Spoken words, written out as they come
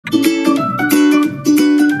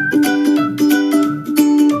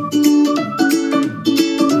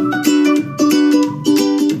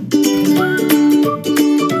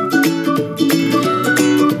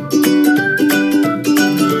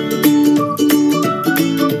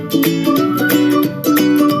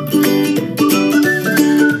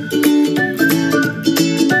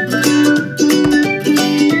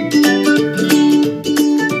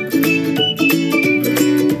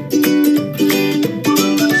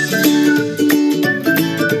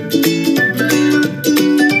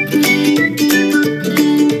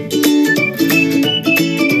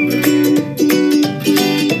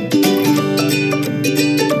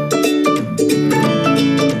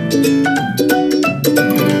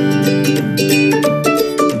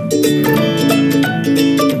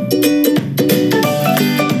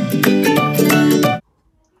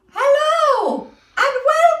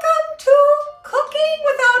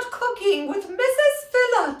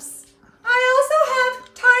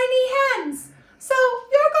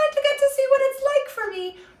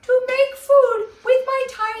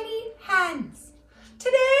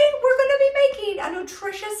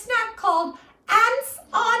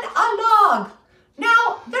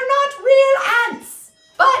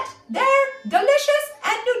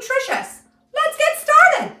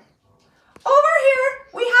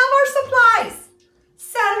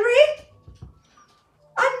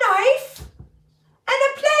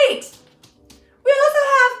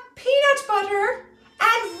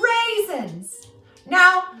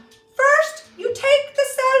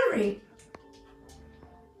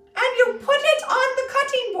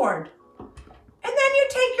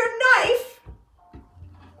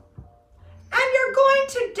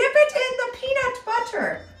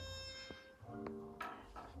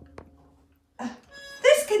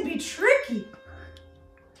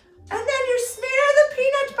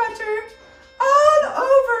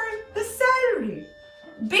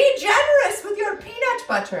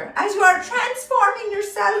butter as you are transforming your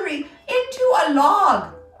celery into a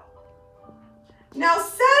log. Now,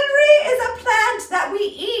 celery is a plant that we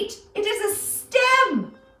eat. It is a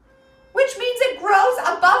stem, which means it grows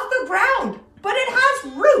above the ground, but it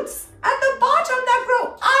has roots at the bottom that grow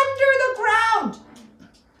under the ground.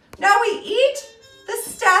 Now we eat the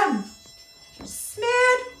stem,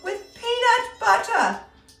 smeared with peanut butter.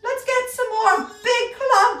 Let's get some more big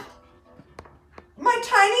clump. My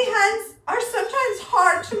tiny hands are sometimes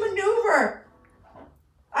hard to maneuver.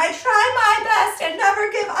 I try my best and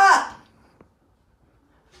never give up.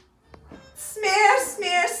 Smear,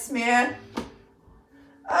 smear, smear.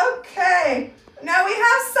 Okay, now we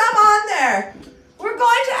have some on there. We're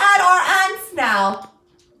going to add our ants now.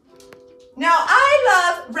 Now I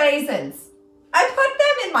love raisins. I put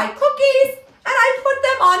them in my cookies and I put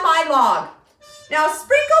them on my log. Now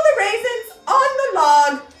sprinkle the raisins on the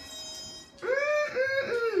log.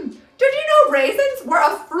 Did you know raisins were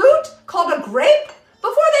a fruit called a grape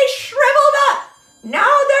before they shriveled up?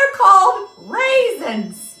 Now they're called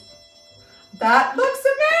raisins. That looks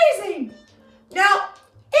amazing. Now,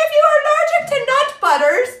 if you are allergic to nut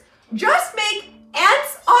butters, just make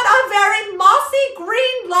ants on a very mossy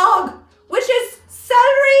green log, which is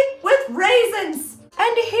celery with raisins.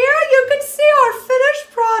 And here you can see our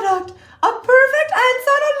finished product, a perfect ants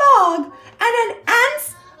on a log and an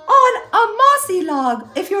ants on a mossy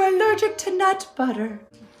log if you're allergic to nut butter.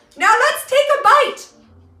 Now let's take a bite.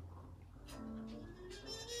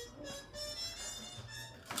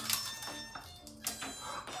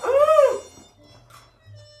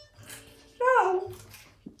 So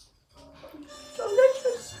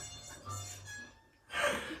delicious.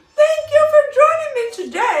 Thank you for joining me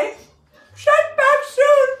today. Check back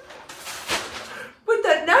soon with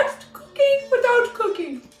the next cooking without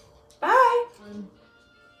cooking. Bye.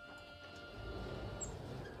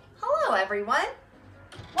 Hello, everyone.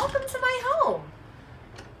 Welcome to my home.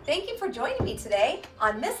 Thank you for joining me today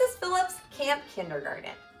on Mrs. Phillips Camp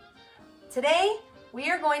Kindergarten. Today, we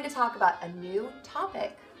are going to talk about a new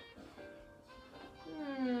topic.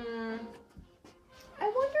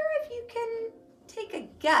 I wonder if you can take a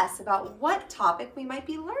guess about what topic we might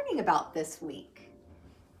be learning about this week.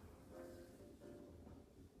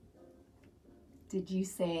 Did you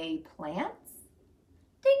say plants?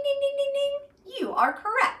 Ding, ding, ding, ding, ding. You are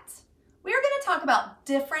correct. We are going to talk about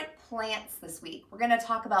different plants this week. We're going to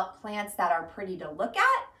talk about plants that are pretty to look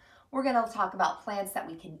at. We're going to talk about plants that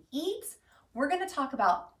we can eat. We're going to talk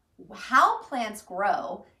about how plants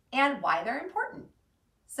grow and why they're important.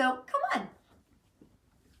 So come on.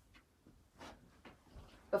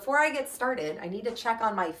 Before I get started, I need to check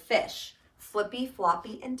on my fish, Flippy,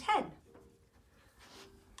 Floppy, and Ted.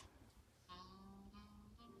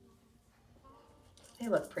 They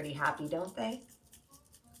look pretty happy, don't they?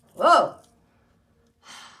 Whoa!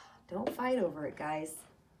 Don't fight over it, guys.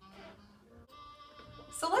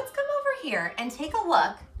 So let's come over here and take a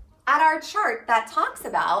look at our chart that talks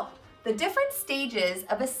about the different stages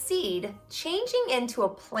of a seed changing into a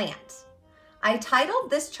plant. I titled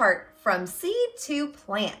this chart From Seed to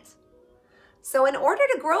Plant. So in order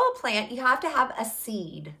to grow a plant, you have to have a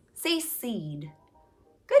seed. Say seed.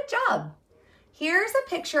 Good job. Here's a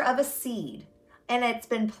picture of a seed, and it's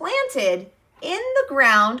been planted in the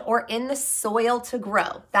ground or in the soil to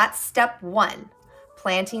grow. That's step one,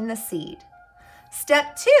 planting the seed.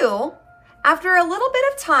 Step two, after a little bit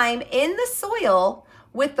of time in the soil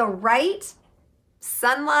with the right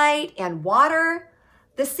sunlight and water,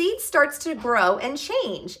 the seed starts to grow and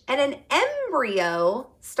change, and an embryo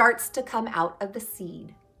starts to come out of the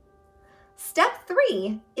seed. Step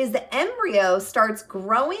three is the embryo starts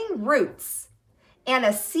growing roots, and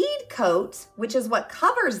a seed coat, which is what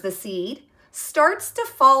covers the seed, starts to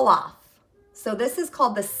fall off. So this is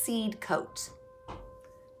called the seed coat.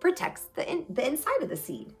 Protects the inside of the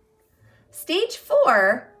seed. Stage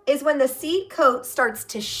four is when the seed coat starts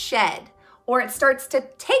to shed, or it starts to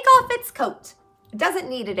take off its coat. It doesn't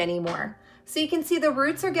need it anymore. So you can see the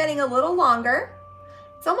roots are getting a little longer.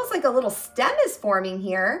 It's almost like a little stem is forming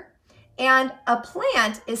here, and a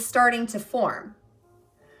plant is starting to form.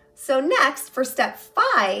 So next, for step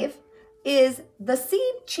five, is the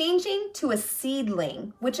seed changing to a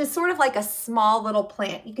seedling, which is sort of like a small little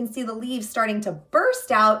plant. You can see the leaves starting to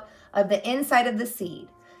burst out of the inside of the seed.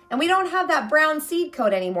 And we don't have that brown seed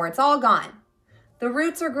coat anymore. It's all gone. The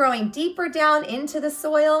roots are growing deeper down into the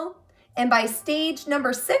soil. And by stage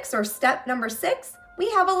number 6 or step number 6,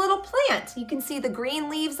 we have a little plant. You can see the green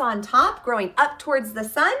leaves on top growing up towards the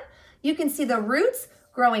sun. You can see the roots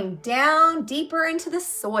growing down deeper into the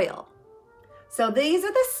soil. So these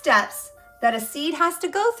are the steps that a seed has to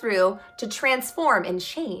go through to transform and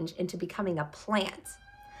change into becoming a plant.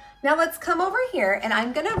 Now let's come over here and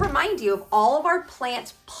I'm gonna remind you of all of our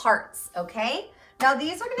plant parts, okay? Now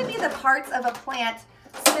these are gonna be the parts of a plant,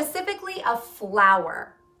 specifically a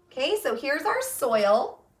flower. Okay, so here's our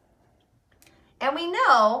soil. And we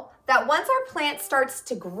know that once our plant starts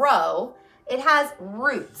to grow, it has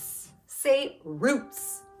roots. Say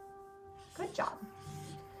roots. Good job.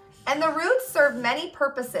 And the roots serve many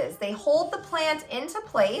purposes. They hold the plant into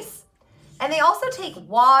place, and they also take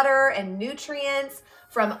water and nutrients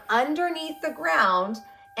from underneath the ground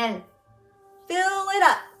and fill it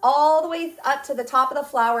up all the way up to the top of the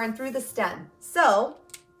flower and through the stem. So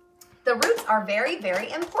the roots are very,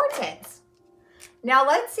 very important. Now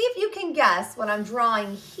let's see if you can guess what I'm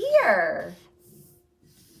drawing here.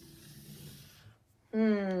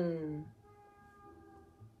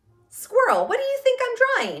 Squirrel, what do you think I'm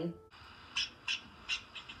drawing?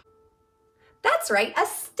 That's right, a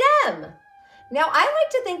stem. Now I like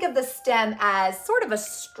to think of the stem as sort of a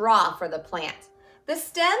straw for the plant. The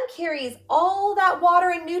stem carries all that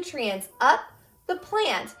water and nutrients up the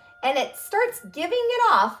plant, and it starts giving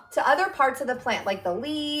it off to other parts of the plant, like the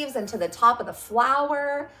leaves and to the top of the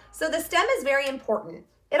flower. So the stem is very important.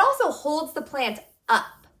 It also holds the plant up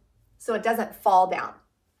so it doesn't fall down,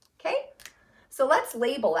 okay? So let's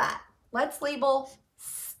label that. Let's label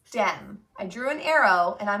stem. I drew an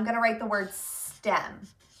arrow and I'm gonna write the word stem.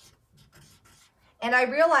 And I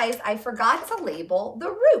realized I forgot to label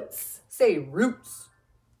the roots. Say roots.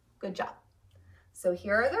 Good job. So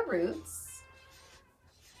here are the roots.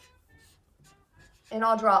 And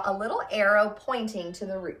I'll draw a little arrow pointing to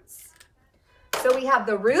the roots. So we have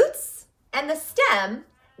the roots and the stem.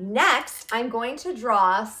 Next, I'm going to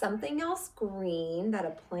draw something else green that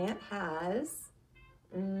a plant has.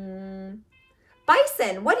 Bison,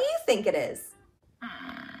 what do you think it is?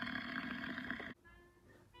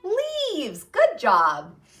 Leaves, good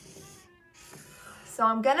job. So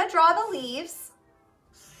I'm gonna draw the leaves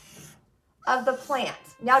of the plant.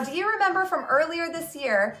 Now, do you remember from earlier this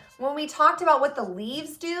year when we talked about what the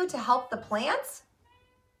leaves do to help the plant?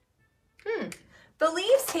 The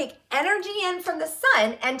leaves take energy in from the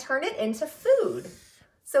sun and turn it into food.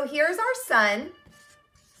 So here's our sun.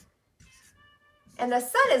 And the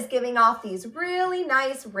sun is giving off these really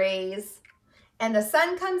nice rays. And the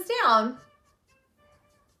sun comes down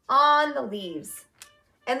on the leaves.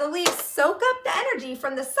 And the leaves soak up the energy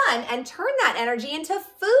from the sun and turn that energy into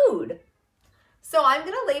food. So I'm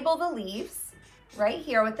gonna label the leaves right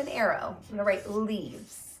here with an arrow. I'm gonna write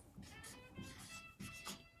leaves.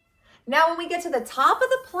 Now when we get to the top of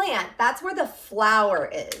the plant, that's where the flower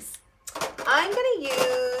is. I'm gonna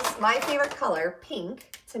use my favorite color,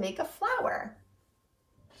 pink, to make a flower.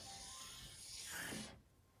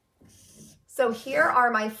 So here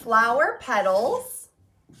are my flower petals.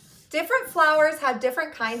 Different flowers have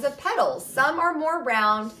different kinds of petals. Some are more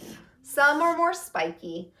round, some are more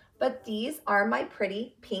spiky, but these are my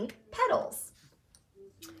pretty pink petals.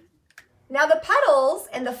 Now the petals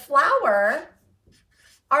and the flower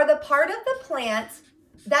are the part of the plant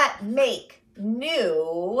that make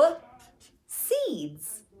new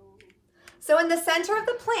seeds. So in the center of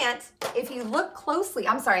the plant, if you look closely,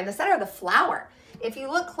 in the center of the flower, if you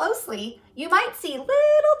look closely, you might see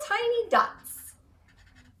little tiny dots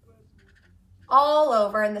all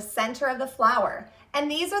over in the center of the flower. And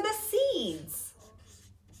these are the seeds.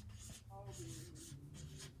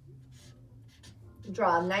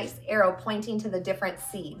 Draw a nice arrow pointing to the different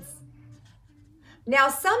seeds. Now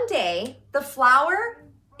someday, the flower,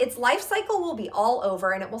 its life cycle will be all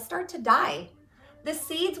over and it will start to die. The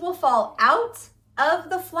seeds will fall out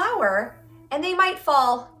of the flower and they might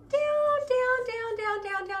fall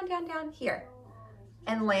down here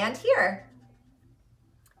and land here.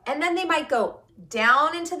 And then they might go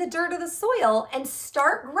down into the dirt of the soil and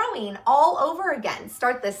start growing all over again,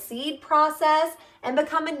 start the seed process and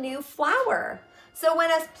become a new flower. So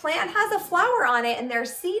when a plant has a flower on it and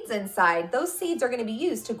there's seeds inside, those seeds are going to be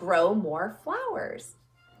used to grow more flowers.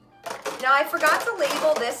 Now I forgot to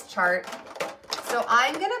label this chart. So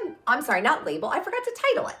I forgot to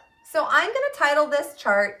title it. So I'm going to title this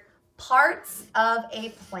chart Parts of a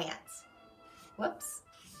Plant. Whoops.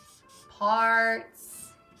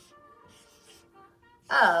 Parts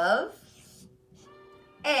of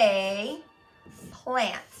a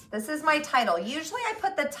plant. This is my title. Usually I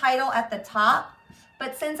put the title at the top,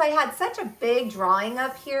 but since I had such a big drawing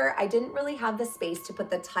up here, I didn't really have the space to put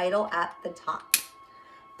the title at the top.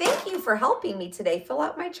 Thank you for helping me today fill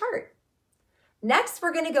out my chart. Next,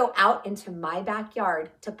 we're gonna go out into my backyard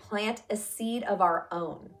to plant a seed of our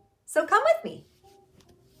own. So come with me.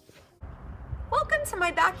 Welcome to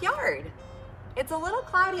my backyard. It's a little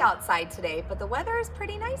cloudy outside today, but the weather is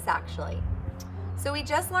pretty nice actually. So we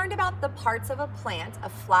just learned about the parts of a plant, a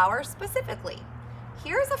flower specifically.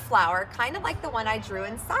 Here's a flower, kind of like the one I drew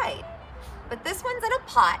inside, but this one's in a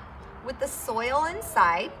pot with the soil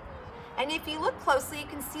inside. And if you look closely, you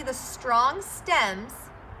can see the strong stems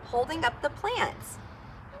holding up the plant.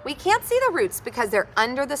 We can't see the roots because they're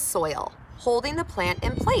under the soil, holding the plant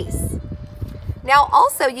in place. Now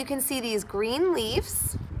also you can see these green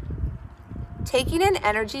leaves taking in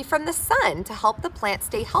energy from the sun to help the plant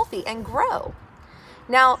stay healthy and grow.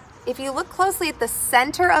 Now, if you look closely at the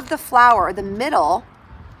center of the flower, the middle,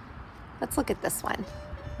 let's look at this one.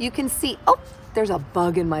 You can see, oh, there's a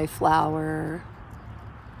bug in my flower.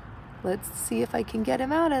 Let's see if I can get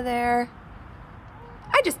him out of there.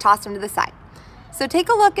 I just tossed him to the side. So take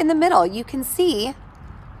a look in the middle. You can see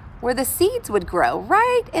where the seeds would grow,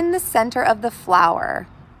 right in the center of the flower.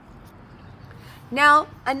 Now,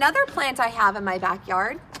 another plant I have in my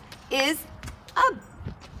backyard is a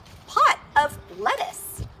pot of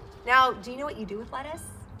lettuce. Now, do you know what you do with lettuce?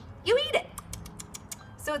 You eat it.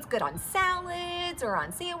 So it's good on salads or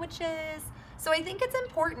on sandwiches. So I think it's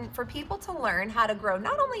important for people to learn how to grow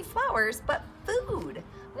not only flowers, but food.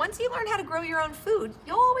 Once you learn how to grow your own food,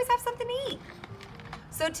 you'll always have something to eat.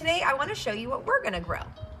 So today I want to show you what we're gonna grow.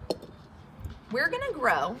 We're gonna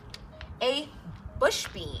grow a bush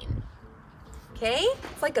bean, okay?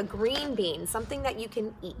 It's like a green bean, something that you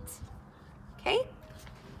can eat, okay?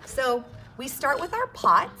 So we start with our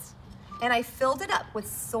pot, and I filled it up with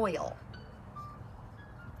soil.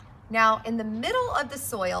 Now in the middle of the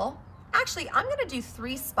soil, actually I'm gonna do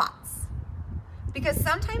 3 spots, because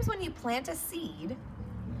sometimes when you plant a seed,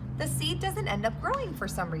 the seed doesn't end up growing for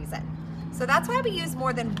some reason. So that's why we use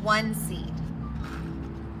more than 1 seed.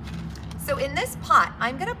 So in this pot,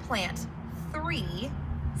 I'm gonna plant 3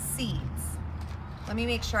 seeds. Let me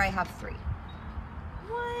make sure I have 3.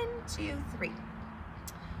 1, 2, 3.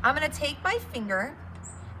 I'm gonna take my finger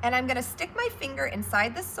and I'm gonna stick my finger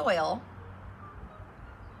inside the soil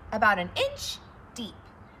about 1 inch deep.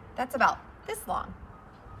 That's about this long.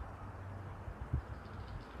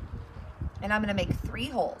 And I'm gonna make 3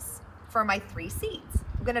 holes for my 3 seeds.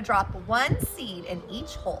 I'm gonna drop 1 seed in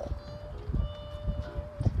each hole.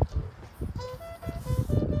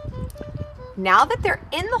 Now that they're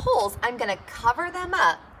in the holes, I'm gonna cover them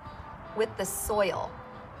up with the soil.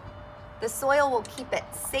 The soil will keep it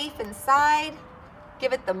safe inside,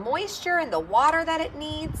 give it the moisture and the water that it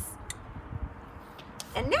needs.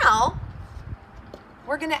 And now,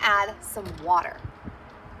 we're gonna add some water.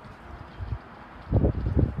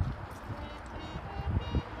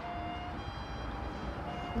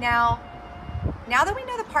 Now that we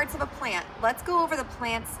know the parts of a plant, let's go over the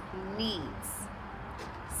plant's needs.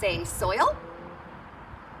 Say soil,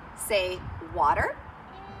 say water,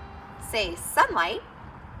 say sunlight,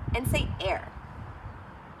 and say air.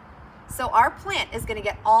 So our plant is gonna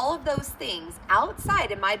get all of those things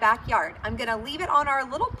outside in my backyard. I'm gonna leave it on our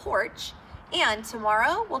little porch, and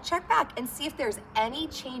tomorrow we'll check back and see if there's any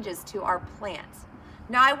changes to our plant.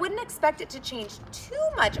 Now I wouldn't expect it to change too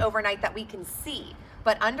much overnight that we can see,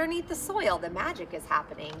 but underneath the soil, the magic is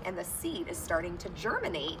happening and the seed is starting to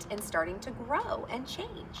germinate and starting to grow and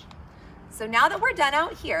change. So now that we're done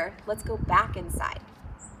out here, let's go back inside.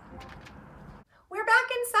 We're back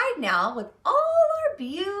inside now with all our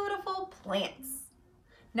beautiful plants.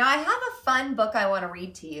 Now I have a fun book I want to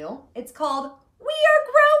read to you. It's called We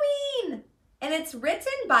Are Growing, and it's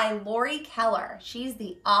written by Lori Keller. She's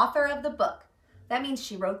the author of the book. That means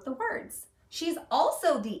she wrote the words. She's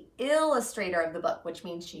also the illustrator of the book, which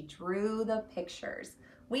means she drew the pictures.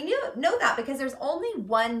 We know that because there's only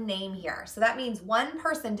 1 name here. So that means 1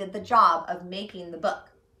 person did the job of making the book.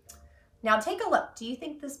 Now take a look. Do you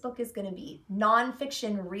think this book is going to be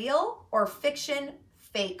nonfiction real or fiction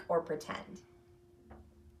fake or pretend?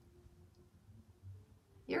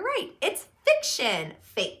 You're right. It's fiction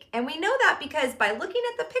fake. And we know that because by looking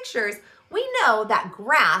at the pictures, we know that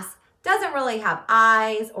grass doesn't really have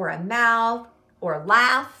eyes or a mouth or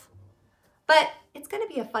laugh, but it's going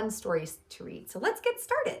to be a fun story to read. So let's get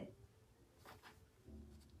started.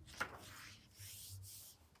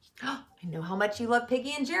 Oh, I know how much you love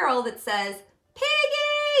Piggy and Gerald. It says,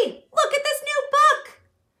 Piggy, look at this new book.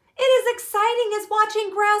 It is exciting as watching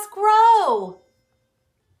grass grow.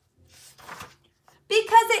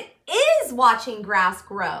 Because it is watching grass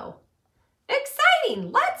grow.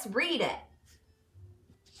 Exciting, let's read it.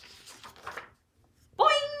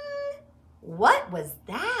 Boing! What was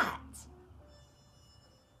that?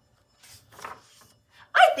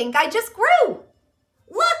 I think I just grew.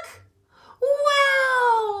 Look!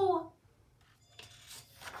 Wow!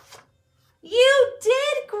 You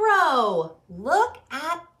did grow. Look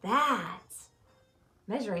at that.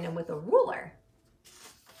 Measuring them with a ruler.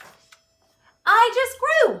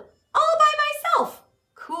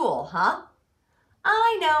 huh?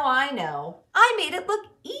 I know. I made it look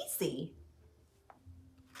easy.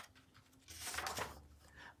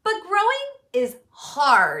 But growing is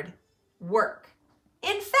hard work.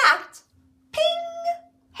 In fact, ping!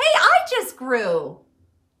 Hey, I just grew.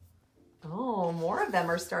 Oh, more of them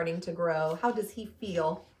are starting to grow. How does he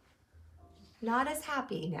feel? Not as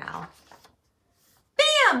happy now.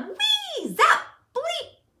 Bam! Whee! Zap!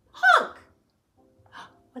 Bleep! Honk!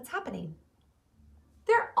 What's happening?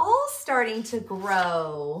 They're all starting to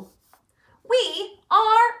grow. We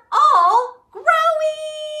are all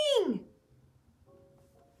growing!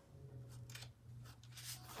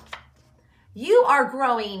 You are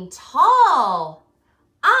growing tall.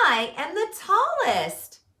 I am the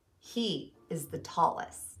tallest. He is the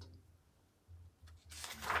tallest.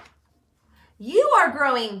 You are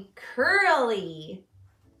growing curly.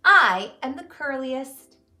 I am the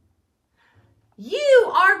curliest.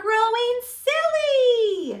 You are growing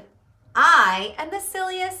silly. I am the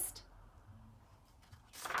silliest.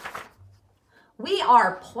 We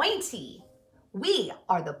are pointy. We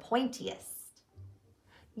are the pointiest.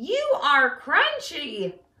 You are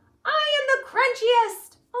crunchy. I am the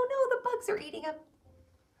crunchiest. Oh no, the bugs are eating them.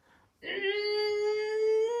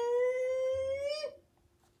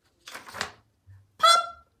 Pop!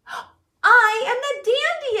 I am the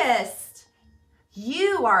dandiest.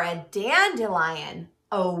 You are a dandelion,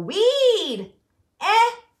 a weed.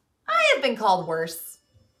 I have been called worse.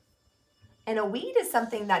 And a weed is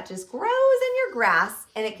something that just grows in your grass,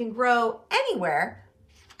 and it can grow anywhere.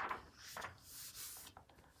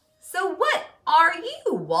 So what are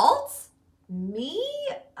you, Walt? Me?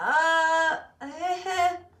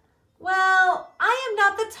 Well, I am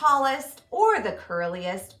not the tallest or the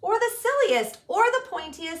curliest or the silliest or the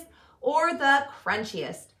pointiest or the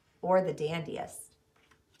crunchiest or the dandiest.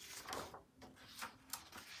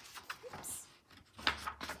 Oops.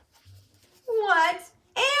 What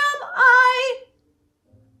am I?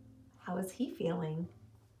 How is he feeling?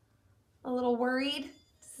 A little worried?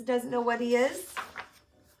 Doesn't know what he is?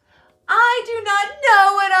 I do not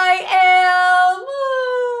know what I am.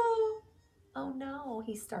 Oh no,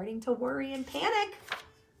 he's starting to worry and panic.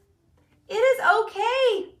 It is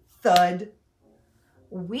okay, thud.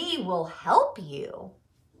 We will help you.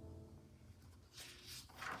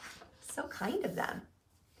 So kind of them.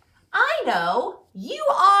 I know, you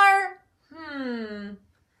are,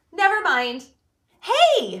 never mind.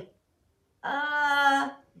 Hey,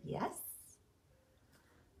 yes?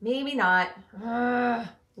 Maybe not.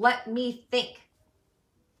 Let me think.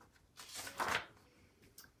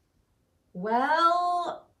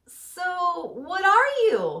 Well, so what are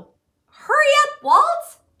you? Hurry up,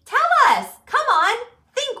 Walt. Tell us. Come on.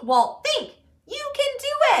 Think, Walt. Think. You can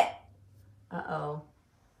do it. Uh-oh.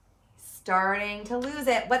 Starting to lose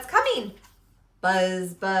it. What's coming?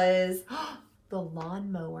 Buzz, buzz. The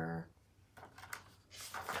lawnmower.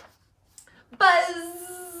 Buzz.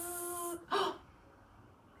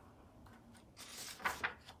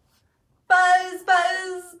 Buzz,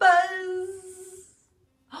 buzz, buzz.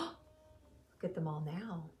 Look at them all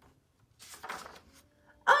now.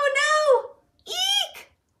 Oh no!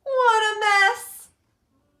 Eek! What a mess!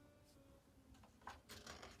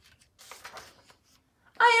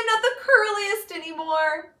 I am not the curliest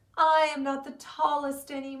anymore. I am not the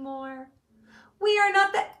tallest anymore. We are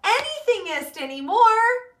not the anythingest anymore.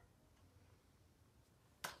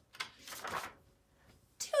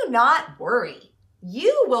 Do not worry.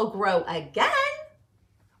 You will grow again.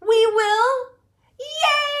 We will.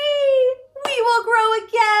 Yay! We will grow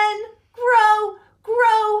again. Grow,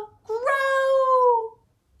 grow, grow.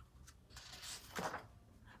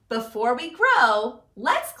 Before we grow,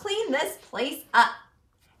 let's clean this place up.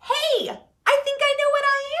 Hey, I think I know what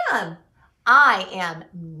I am. I am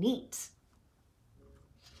neat.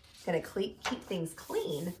 Gonna keep things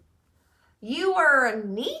clean. You are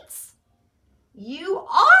neat? You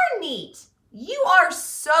are neat. You are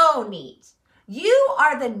so neat. You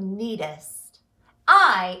are the neatest.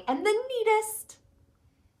 I am the neatest.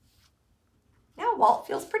 Now Walt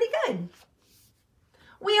feels pretty good.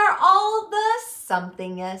 We are all the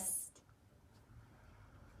somethingest.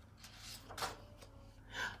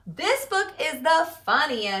 This book is the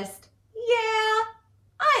funniest. Yeah,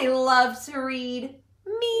 I love to read.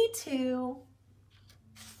 Me too.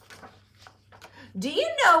 Do you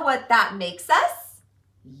know what that makes us?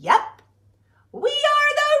 Yep. We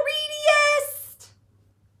are the readiest.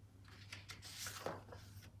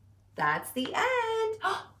 That's the end.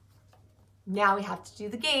 Now we have to do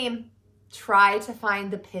the game. Try to find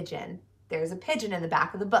the pigeon. There's a pigeon in the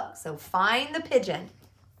back of the book, so find the pigeon.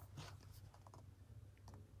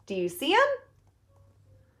 Do you see him?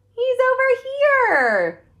 He's over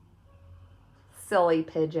here. silly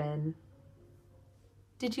pigeon.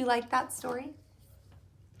 Did you like that story?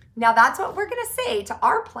 Now that's what we're gonna say to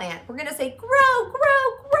our plant. We're gonna say, grow,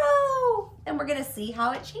 grow, grow. And we're gonna see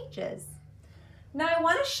how it changes. Now I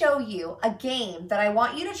wanna show you a game that I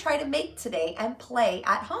want you to try to make today and play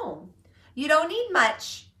at home. You don't need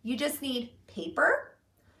much. You just need paper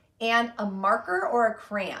and a marker or a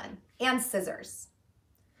crayon and scissors.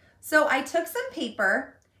 So I took some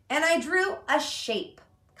paper and I drew a shape,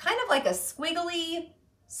 kind of like a squiggly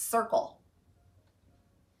circle.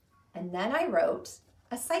 And then I wrote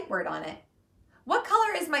a sight word on it. What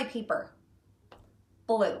color is my paper?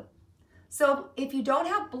 Blue. So if you don't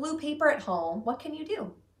have blue paper at home, what can you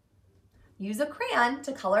do? Use a crayon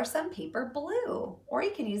to color some paper blue, or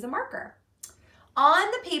you can use a marker.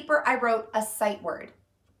 On the paper, I wrote a sight word.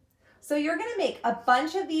 So you're gonna make a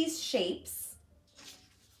bunch of these shapes,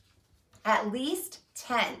 at least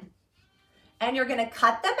 10. And you're gonna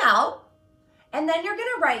cut them out, and then you're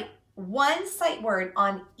gonna write one sight word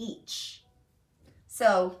on each.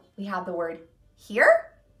 So we have the word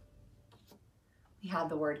here, we have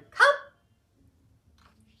the word come,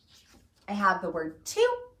 I have the word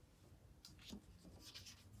to,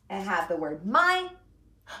 I have the word my,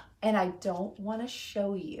 and I don't want to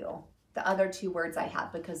show you the other two words I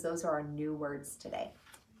have because those are our new words today.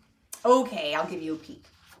 Okay, I'll give you a peek.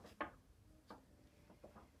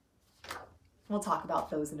 We'll talk about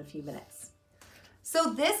those in a few minutes.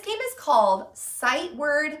 So this game is called Sight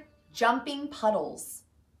Word Jumping Puddles.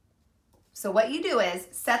 So what you do is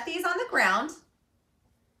set these on the ground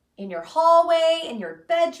in your hallway, in your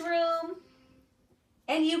bedroom,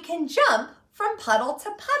 and you can jump from puddle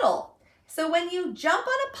to puddle. So when you jump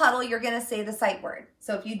on a puddle, you're gonna say the sight word.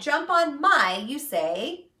 So if you jump on my, you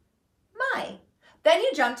say my. Then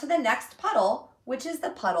you jump to the next puddle, which is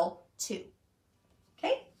the puddle to.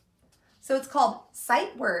 Okay? So it's called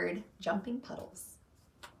Sight Word Jumping Puddles.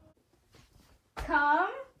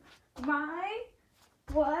 Come, my,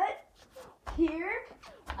 what, here,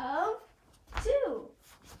 of, to.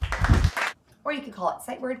 Or you could call it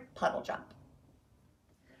sight word puddle jump.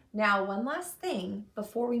 Now, one last thing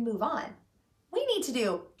before we move on. We need to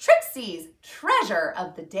do Trixie's Treasure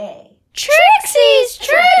of the Day. Trixie's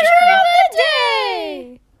Treasure of the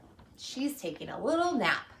Day! She's taking a little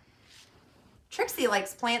nap. Trixie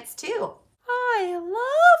likes plants too. I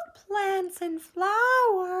love plants and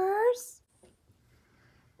flowers.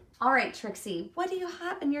 All right, Trixie, what do you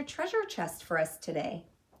have in your treasure chest for us today?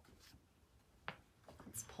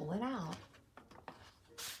 Let's pull it out.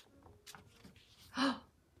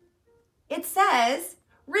 It says,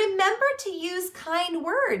 remember to use kind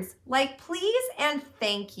words like please and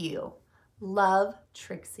thank you. Love,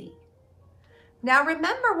 Trixie. Now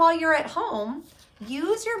remember, while you're at home,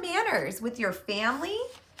 use your manners with your family.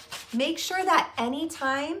 Make sure that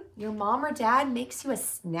anytime your mom or dad makes you a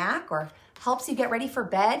snack or helps you get ready for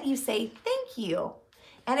bed, you say thank you.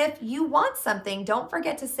 And if you want something, don't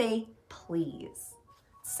forget to say please.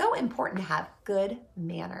 So important to have good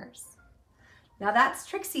manners. Now that's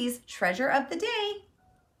Trixie's Treasure of the Day.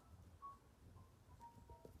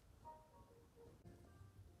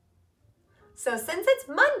 So since it's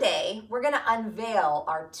Monday, we're gonna unveil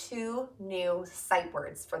our 2 new sight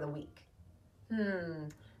words for the week.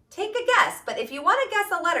 Take a guess, but if you wanna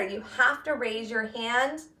guess a letter, you have to raise your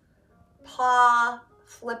hand, paw,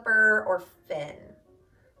 flipper, or fin.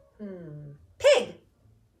 Pig.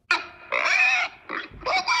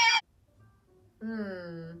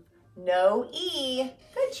 No E.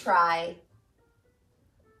 Good try.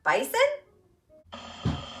 Bison?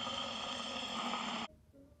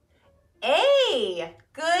 A.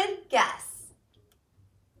 Good guess.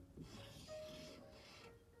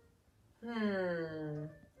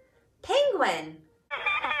 Penguin.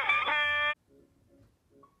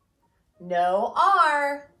 No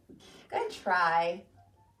R. Good try.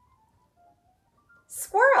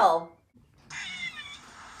 Squirrel.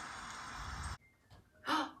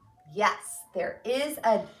 Yes, there is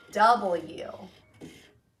a W.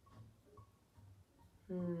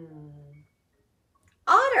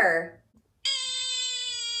 Otter.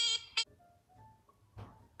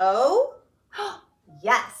 O?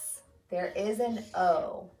 Yes, there is an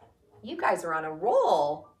O. You guys are on a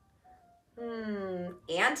roll.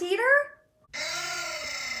 Anteater?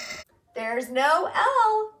 There's no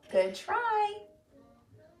L. Good try.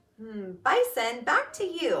 Bison, back to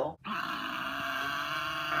you.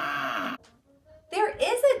 There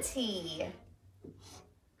is a T.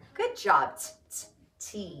 Good job.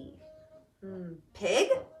 T. Pig?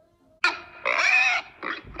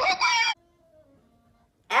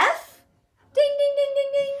 F? Ding, ding, ding,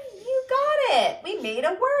 ding, ding. You got it. We made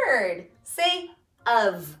a word. Say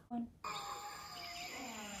of.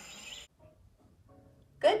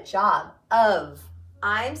 Good job. Of.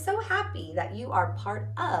 I'm so happy that you are part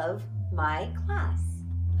of my class.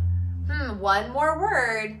 One more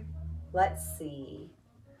word. Let's see.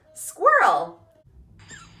 Squirrel.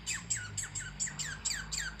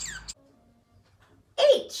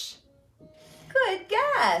 H. Good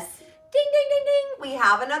guess. Ding, ding, ding, ding. We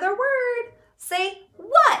have another word. Say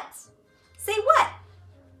what. Say what.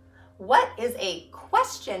 What is a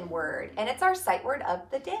question word? And it's our sight word of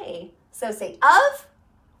the day. So say of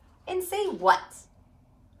and say what.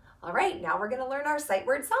 All right, now we're going to learn our sight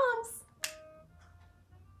word songs.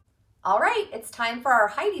 All right, it's time for our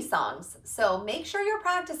Heidi songs. So make sure you're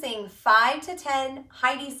practicing 5 to 10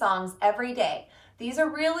 Heidi songs every day. These are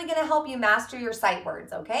really going to help you master your sight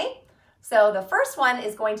words, okay? So the first one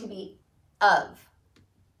is going to be of.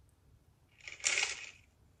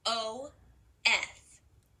 O-F.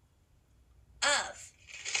 Of.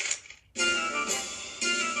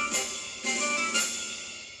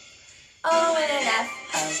 O and an F,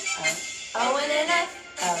 of. O and an F,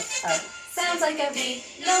 of. Sounds like a V,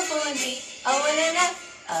 no fooling me. O and an F,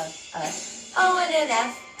 of. O and an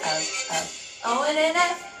F, of. O and an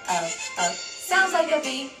F, of. Sounds like a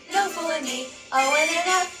V, no fooling me. O and an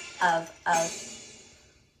F, of.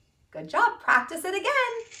 Good job. Practice it again.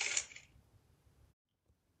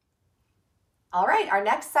 All right, our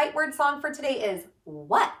next sight word song for today is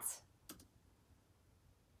what?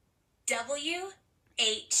 W-H-A-T.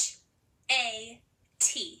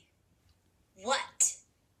 What?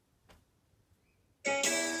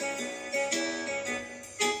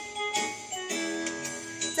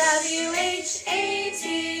 W-H-A-T,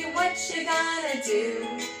 what you gonna do?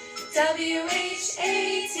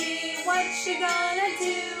 W-H-A-T, what you gonna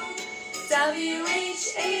do?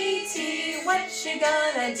 W-H-A-T, what you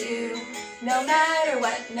gonna do? No matter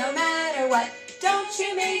what, don't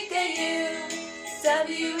you make a U.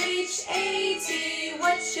 W-H-A-T,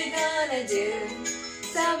 what you gonna do?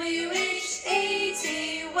 W-H-A-T,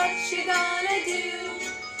 what you gonna do?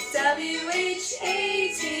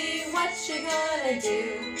 W-H-A-T, what you gonna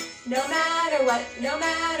do? No matter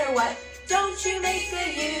what, don't you make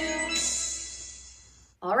a U.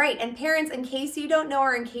 All right, and parents, in case you don't know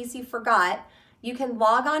or in case you forgot, you can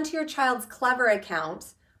log on to your child's Clever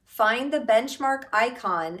account, find the benchmark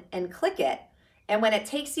icon and click it. And when it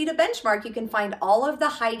takes you to benchmark, you can find all of the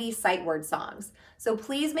Heidi sight word songs. So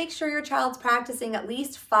please make sure your child's practicing at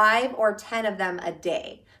least 5 or 10 of them a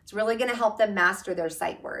day. It's really gonna help them master their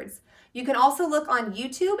sight words. You can also look on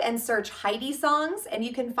YouTube and search Heidi songs, and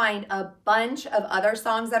you can find a bunch of other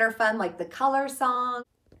songs that are fun, like the color song.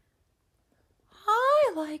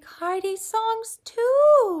 I like Heidi songs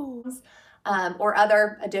too. Or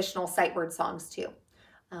other additional sight word songs too.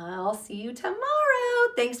 I'll see you tomorrow.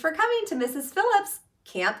 Thanks for coming to Mrs. Phillips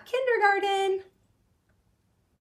Camp Kindergarten.